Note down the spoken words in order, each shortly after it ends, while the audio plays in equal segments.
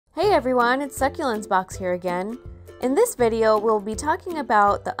Hey everyone, it's Succulents Box here again. In this video, we'll be talking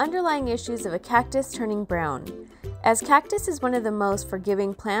about the underlying issues of a cactus turning brown. As cactus is one of the most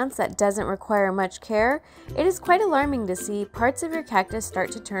forgiving plants that doesn't require much care, it is quite alarming to see parts of your cactus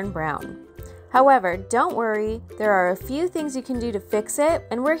start to turn brown. However, don't worry, there are a few things you can do to fix it,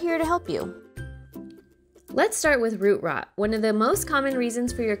 and we're here to help you. Let's start with root rot, one of the most common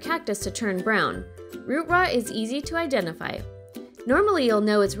reasons for your cactus to turn brown. Root rot is easy to identify. Normally you'll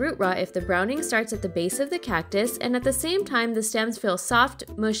know it's root rot if the browning starts at the base of the cactus and at the same time the stems feel soft,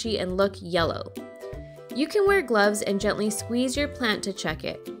 mushy, and look yellow. You can wear gloves and gently squeeze your plant to check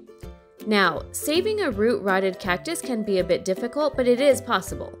it. Now, saving a root rotted cactus can be a bit difficult, but it is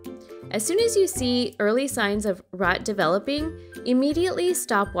possible. As soon as you see early signs of rot developing, immediately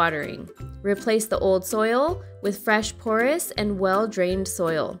stop watering. Replace the old soil with fresh, porous, and well-drained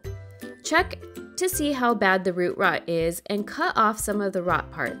soil. Check to see how bad the root rot is and cut off some of the rot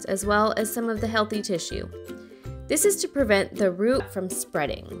parts as well as some of the healthy tissue. This is to prevent the root from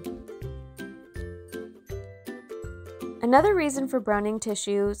spreading. Another reason for browning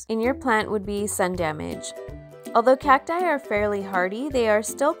tissues in your plant would be sun damage. Although cacti are fairly hardy, they are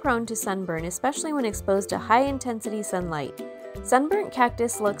still prone to sunburn, especially when exposed to high-intensity sunlight. Sunburnt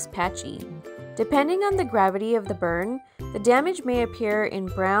cactus looks patchy. Depending on the gravity of the burn, the damage may appear in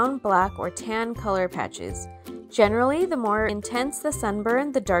brown, black, or tan color patches. Generally, the more intense the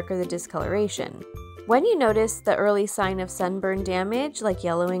sunburn, the darker the discoloration. When you notice the early sign of sunburn damage, like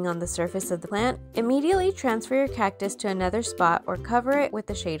yellowing on the surface of the plant, immediately transfer your cactus to another spot or cover it with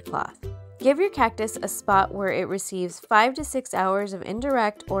a shade cloth. Give your cactus a spot where it receives 5 to 6 hours of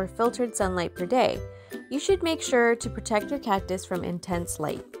indirect or filtered sunlight per day. You should make sure to protect your cactus from intense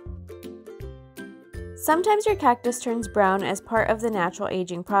light. Sometimes your cactus turns brown as part of the natural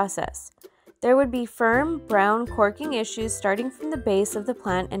aging process. There would be firm, brown corking issues starting from the base of the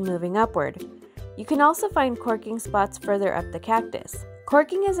plant and moving upward. You can also find corking spots further up the cactus.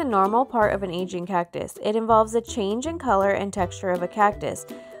 Corking is a normal part of an aging cactus. It involves a change in color and texture of a cactus,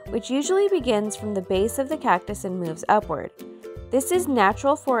 which usually begins from the base of the cactus and moves upward. This is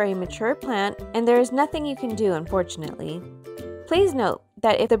natural for a mature plant, and there is nothing you can do, unfortunately. Please note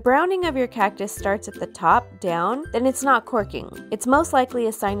that if the browning of your cactus starts at the top down, then it's not corking. It's most likely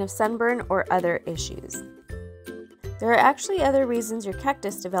a sign of sunburn or other issues. There are actually other reasons your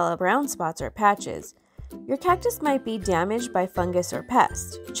cactus develop brown spots or patches. Your cactus might be damaged by fungus or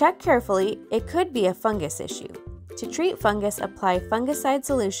pest. Check carefully, it could be a fungus issue. To treat fungus, apply fungicide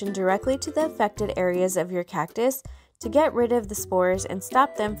solution directly to the affected areas of your cactus to get rid of the spores and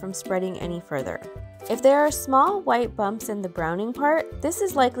stop them from spreading any further. If there are small white bumps in the browning part, this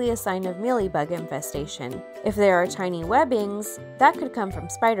is likely a sign of mealybug infestation. If there are tiny webbings, that could come from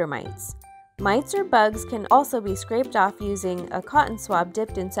spider mites. Mites or bugs can also be scraped off using a cotton swab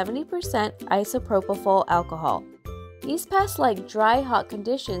dipped in 70% isopropyl alcohol. These pests like dry, hot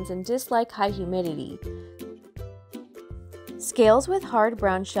conditions and dislike high humidity. Scales with hard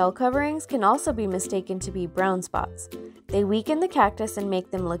brown shell coverings can also be mistaken to be brown spots. They weaken the cactus and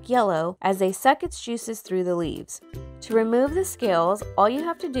make them look yellow as they suck its juices through the leaves. To remove the scales, all you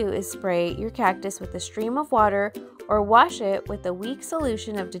have to do is spray your cactus with a stream of water or wash it with a weak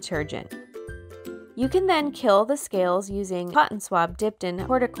solution of detergent. You can then kill the scales using cotton swab dipped in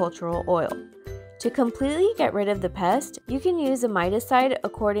horticultural oil. To completely get rid of the pest, you can use a miticide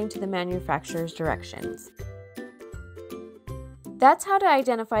according to the manufacturer's directions. That's how to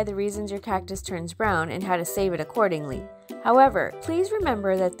identify the reasons your cactus turns brown and how to save it accordingly. However, please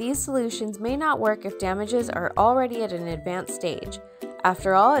remember that these solutions may not work if damages are already at an advanced stage.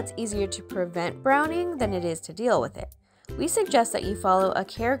 After all, it's easier to prevent browning than it is to deal with it. We suggest that you follow a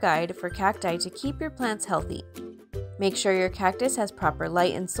care guide for cacti to keep your plants healthy. Make sure your cactus has proper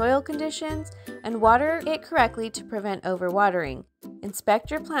light and soil conditions, and water it correctly to prevent overwatering. Inspect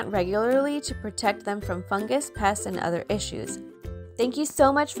your plant regularly to protect them from fungus, pests, and other issues. Thank you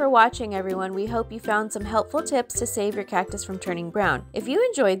so much for watching, everyone. We hope you found some helpful tips to save your cactus from turning brown. If you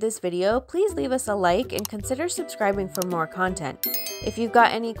enjoyed this video, please leave us a like and consider subscribing for more content. If you've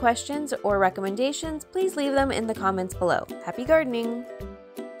got any questions or recommendations, please leave them in the comments below. Happy gardening!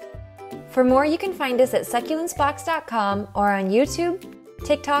 For more, you can find us at succulentsbox.com or on YouTube,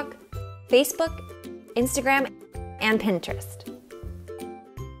 TikTok, Facebook, Instagram, and Pinterest.